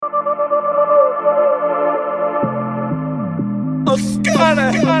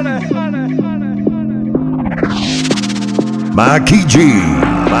Macky G,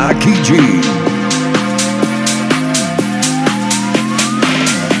 Macky G.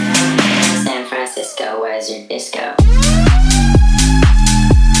 San Francisco, where's your disco?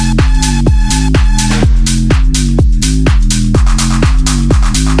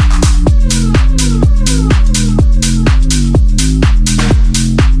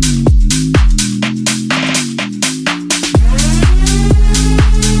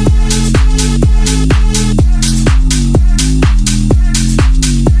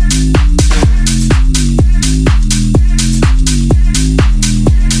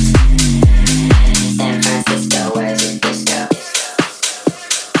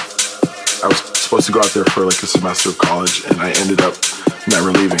 To go out there for like a semester of college, and I ended up never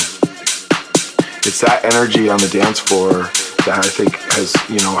leaving. It's that energy on the dance floor that I think has,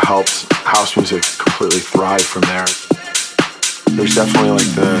 helped house music completely thrive from there. There's definitely like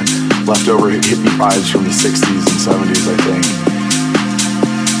the leftover hippie vibes from the 60s and 70s, I think.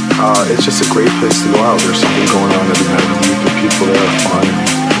 It's just a great place to go out. There's something going on every night of the week, and people there are fun.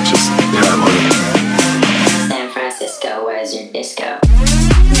 It's just, I love it. San Francisco, where's your disco?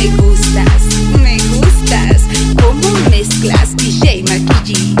 Me gustas, como mezclas DJ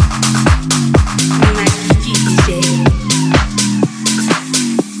Macky G. Macky G DJ.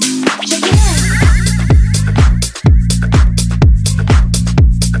 Check it out.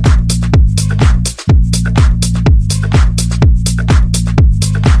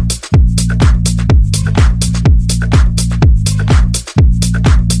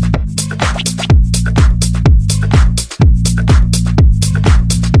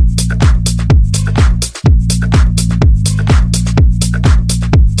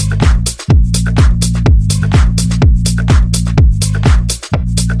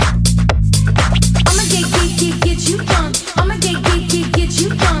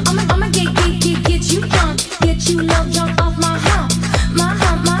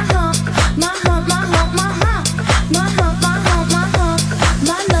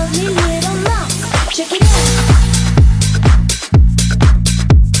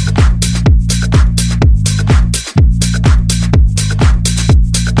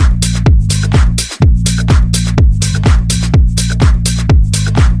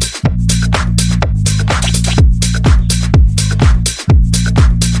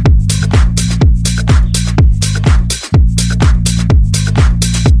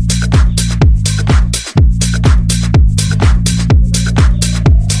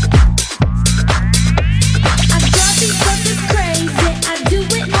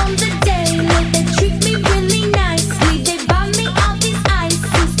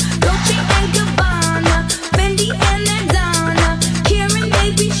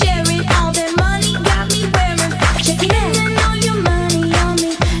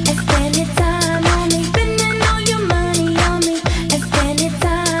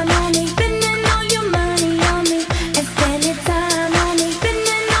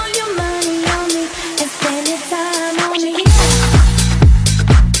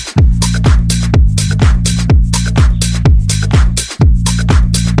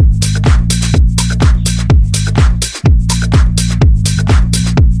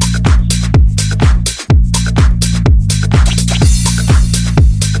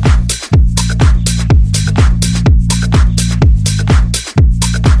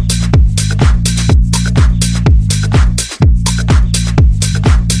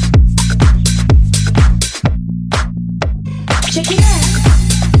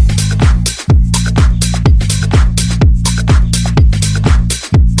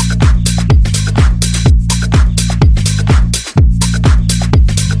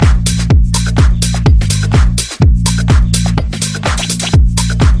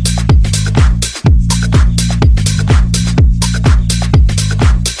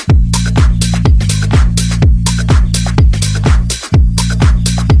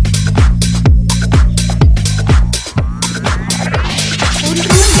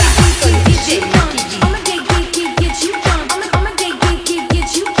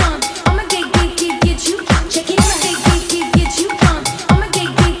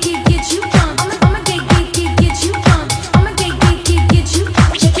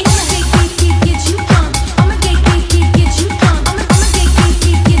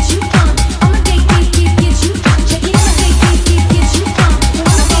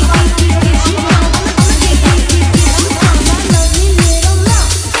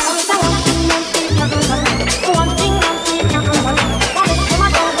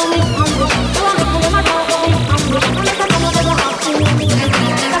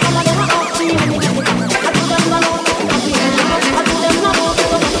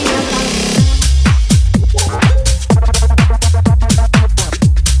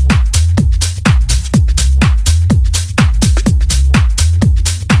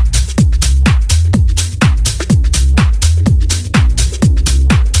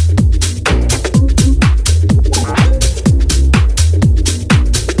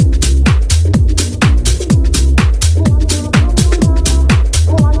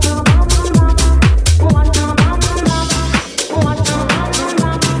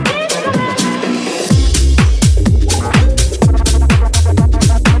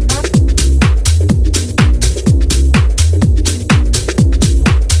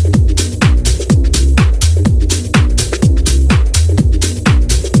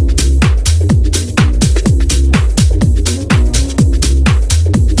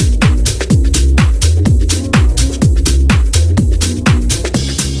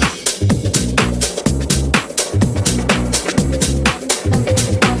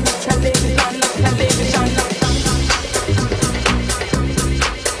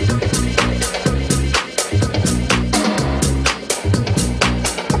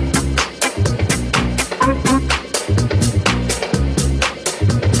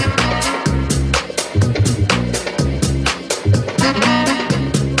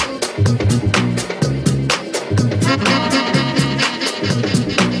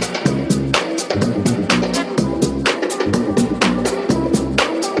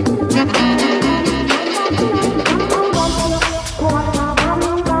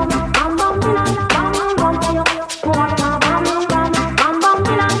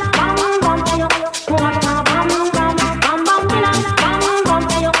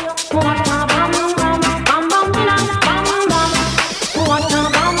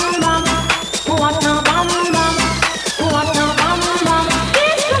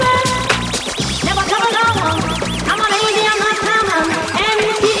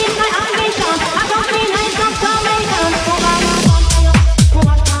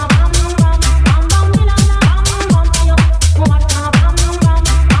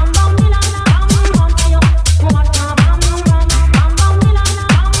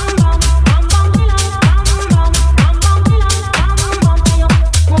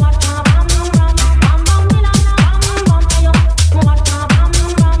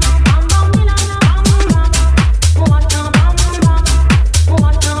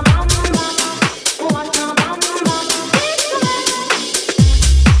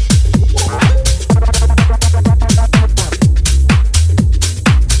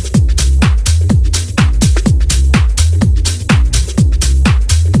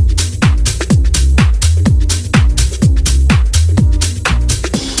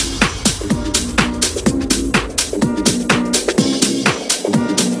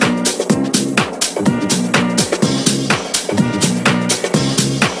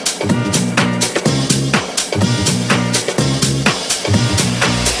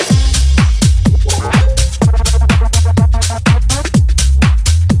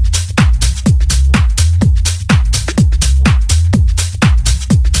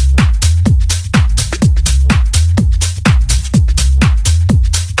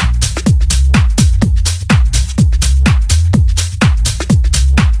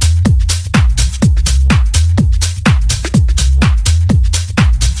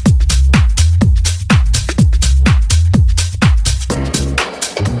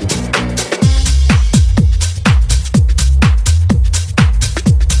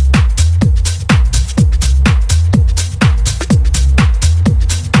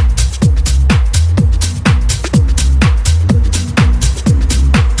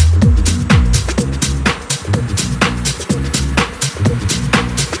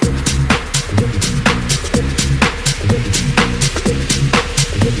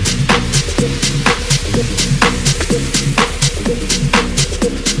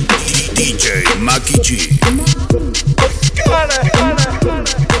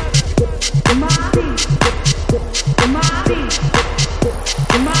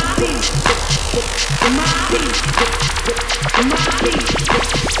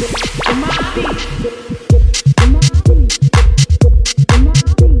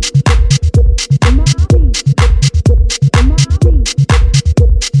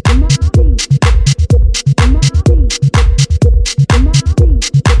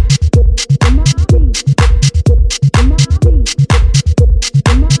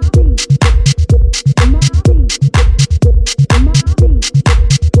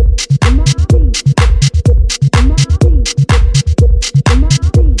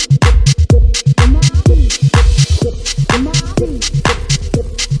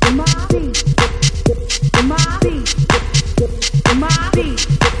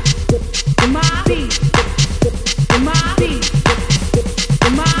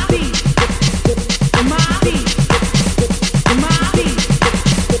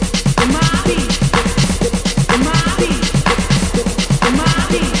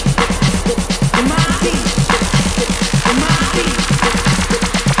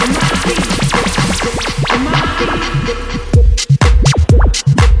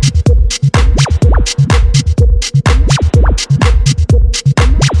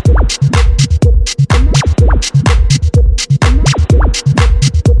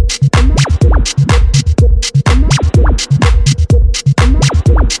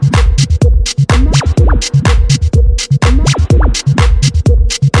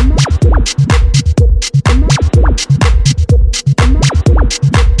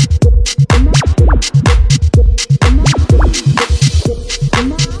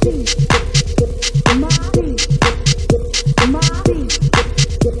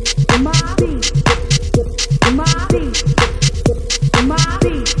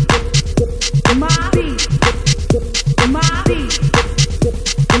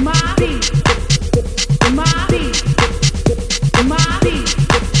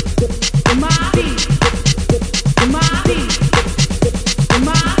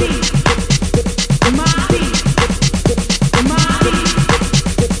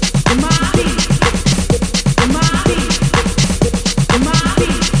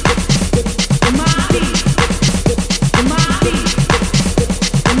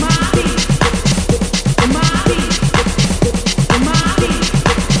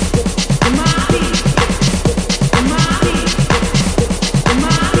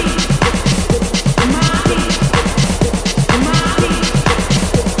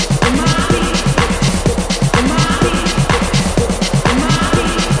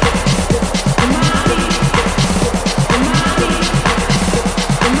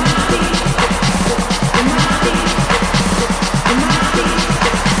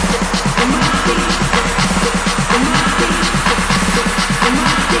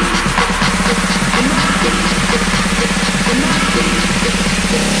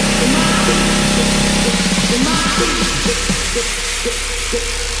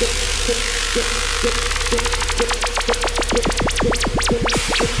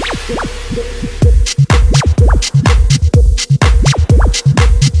 Macky.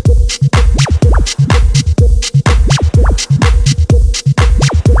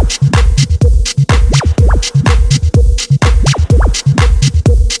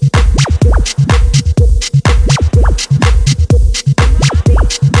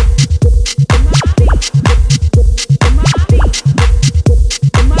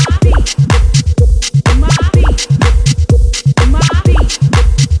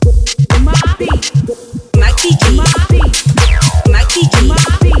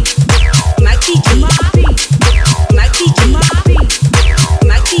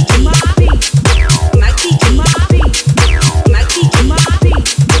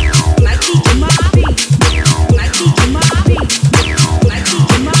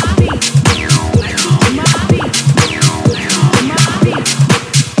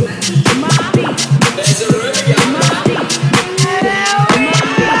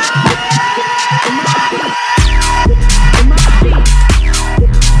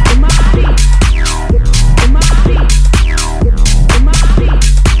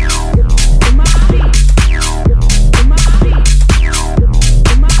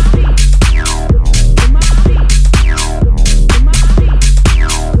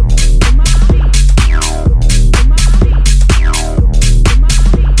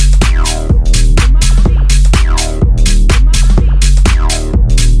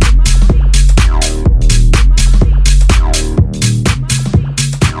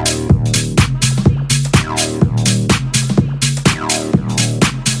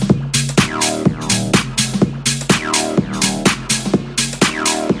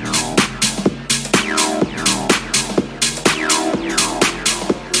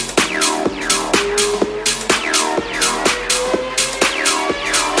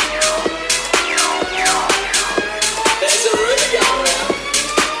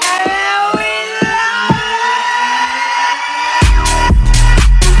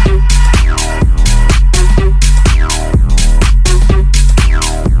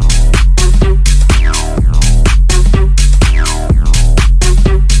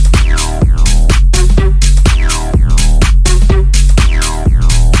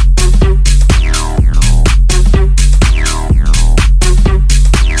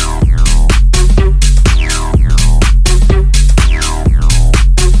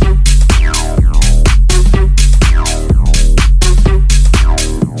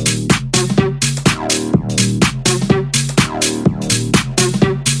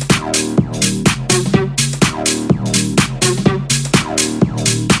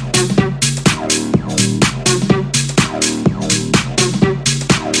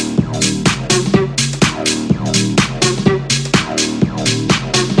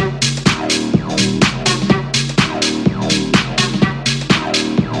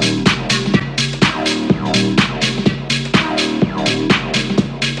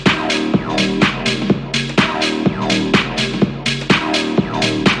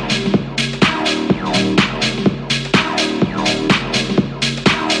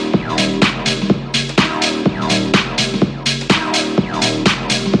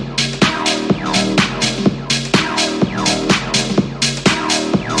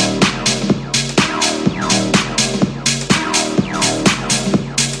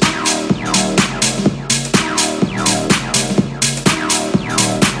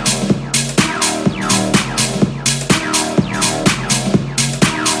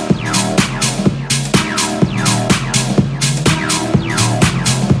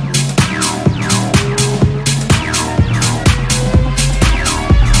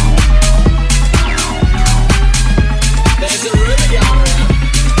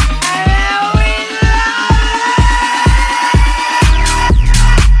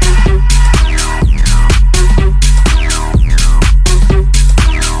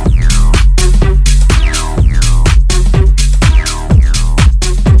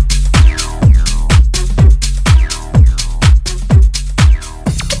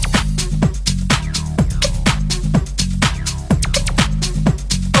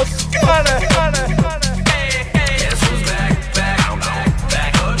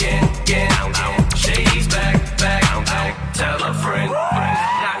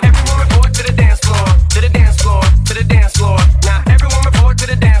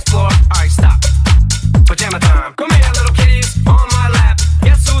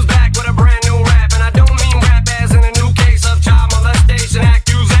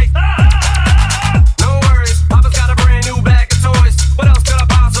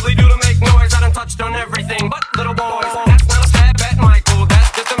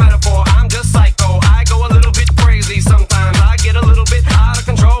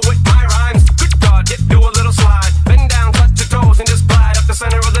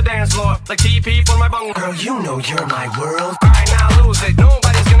 you know you're my world. Alright, now lose it.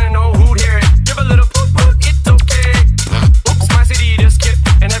 Nobody's gonna know who'd hear it. Give a little poop poop, it's okay. Oops, my city just skipped,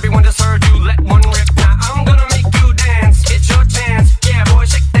 and everyone just heard you let one rip. Now I'm gonna make you dance. It's your chance. Yeah, boy,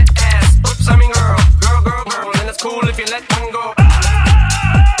 shake that ass. Oops, I mean girl, girl, girl, girl. And it's cool if you let one go.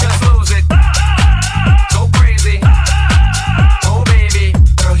 Just lose it. Go crazy. Oh baby,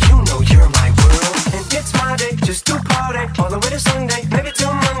 Girl, you know you're my world. And it's my day, just to party. All the way to Sunday, maybe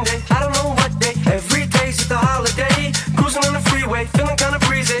till Monday. I don't know what day. Every day's just a holiday. Cruising on the freeway, feeling kinda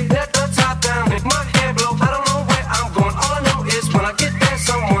breezy. Let the top down, make my hair blow. I don't know where I'm going. All I know is when I get there,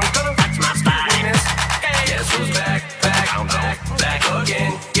 someone's gonna watch my style. hey, guess who's back, back, back, back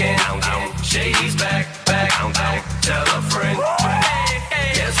again, again, again. Shady's back, back, back. Tell a friend.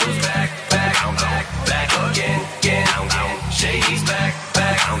 Hey, guess who's back, back, back, back again, again, again. Shady's back,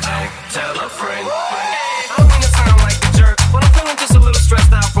 back, back. Tell a friend. I don't mean to sound like a jerk, but I'm feeling just a little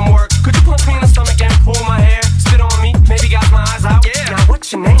stressed out from work. Could you punch me in the stomach and pull my hair? Spit on me, maybe got my eyes out. Yeah. Now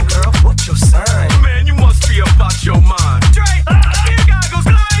what's your name, girl? What's your sign? Man, you must be about your mind. Dre, here goggles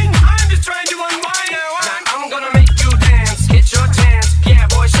blind. I'm just trying to unwind. Now I'm gonna make you dance. Get your chance. Yeah,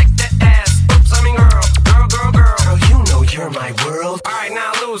 boy, shake that ass. Oops, I mean girl, girl, girl, girl. Girl, you know you're my world. Alright,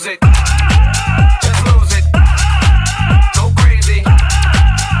 now lose it. Just lose it. Go crazy.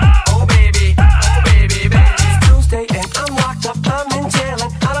 Oh baby, baby. It's Tuesday and I'm locked up, I'm in jail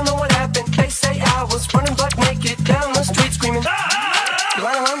and I don't know what happened. They say I was running butt naked down the street screaming.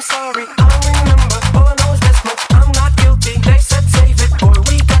 Well, I'm sorry, I don't remember. All I know is this much, I'm not guilty. They said save it, boy,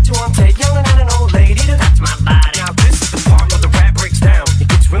 we got you on tape. Yelling at an old lady to touch my body. Now this is the part where the rap breaks down. It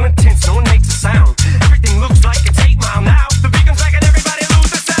gets real intense, no one makes a sound. Everything looks like it's 8 Mile now. The beat comes back and everybody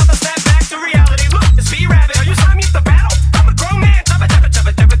loses sound. I snap back to reality. Look, it's B-Rabbit. Are you signing me at the battle? I'm a grown man. Tubby. I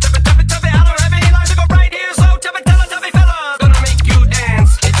don't have any lines to go right here, so tubby fellas. Gonna make you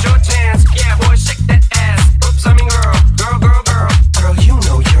dance. It's your chance. Yeah, boy, shake that ass. Oops, I mean girl, girl, girl, girl. Girl, you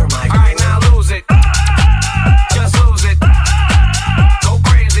know you're my world. Alright, now lose it. Just lose it. Go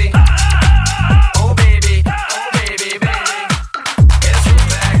crazy. Oh baby, baby. Guess who's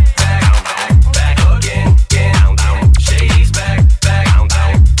back, back again, again. Shady's back, back.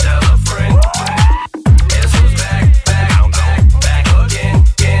 Tell a friend. Guess who's back, back again,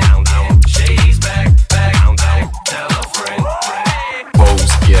 again. Shady's back, back. Tell a friend.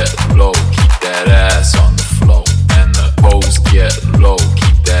 Pose get low, keep that ass on the floor. And the pose get low,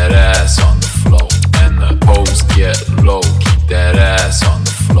 keep that ass on the floor. And the pose get low, keep that ass on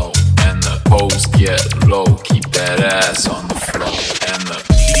the floor. And the pose get low, keep that ass on the floor. And the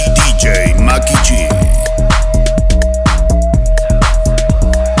DJ Macky G.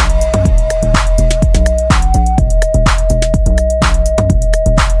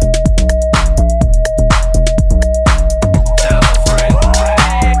 Tell a friend.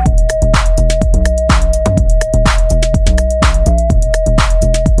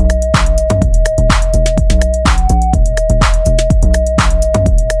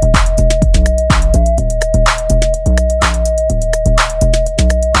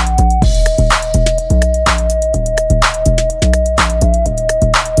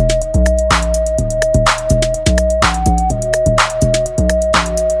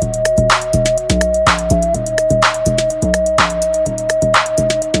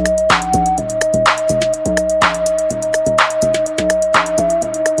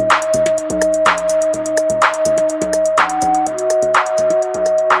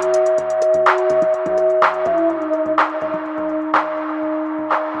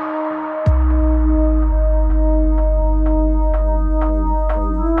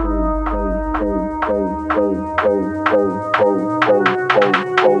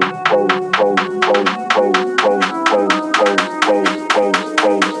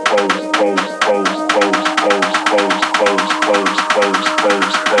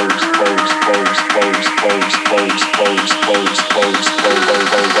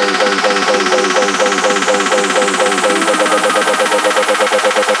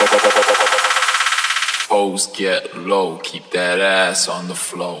 pose get low, keep that ass on the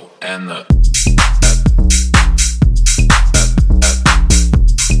floor. And the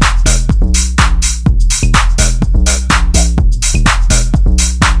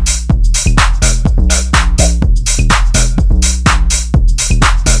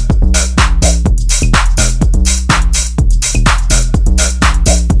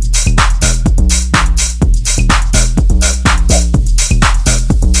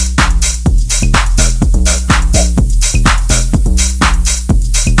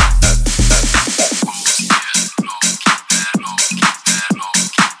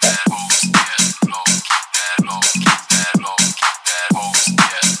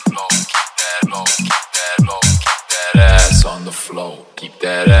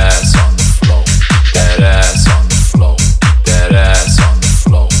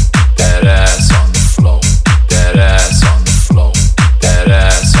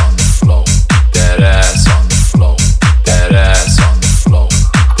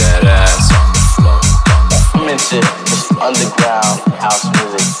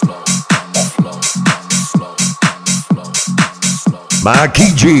Macky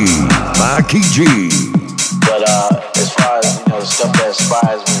G. But as far as the stuff that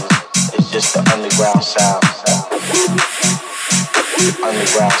inspires me is just the underground sound.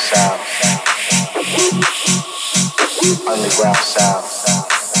 Underground sound. Underground sound.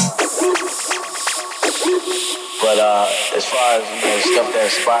 But as far as the stuff that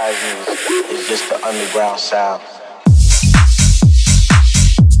inspires me is just the underground sound.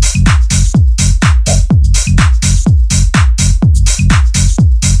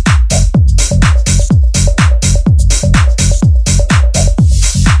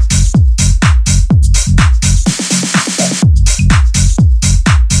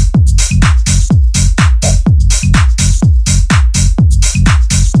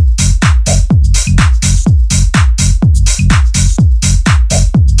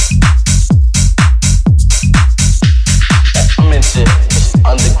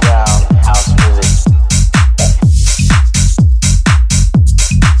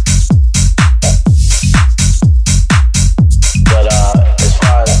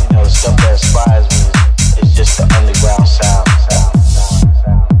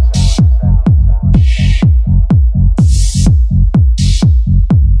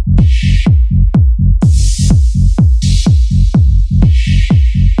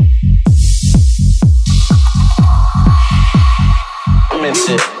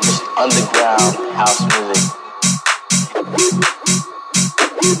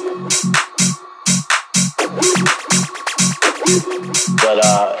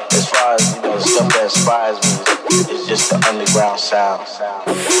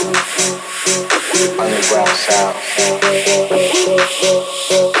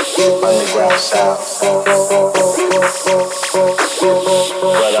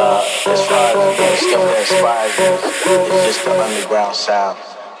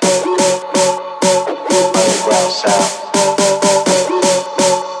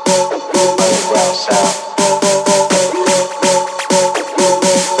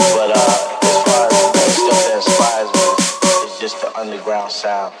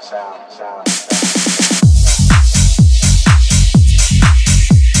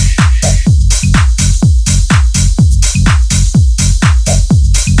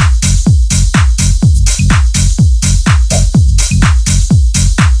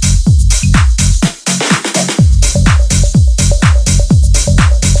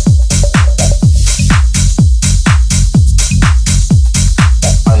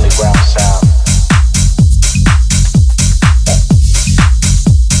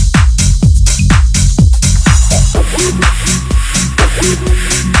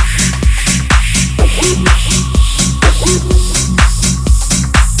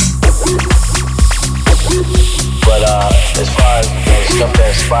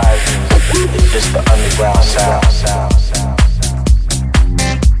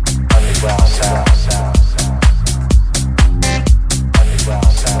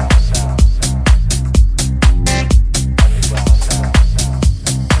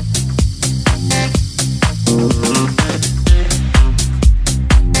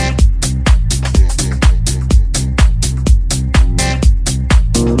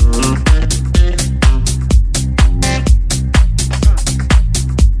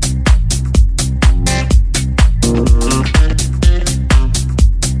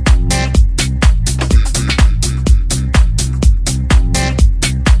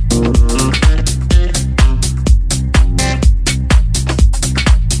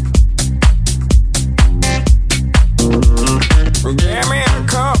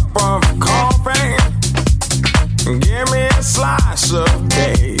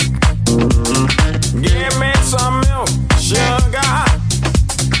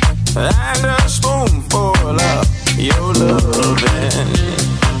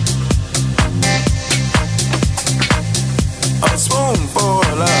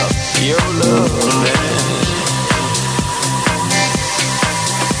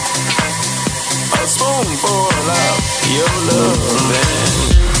 Your love,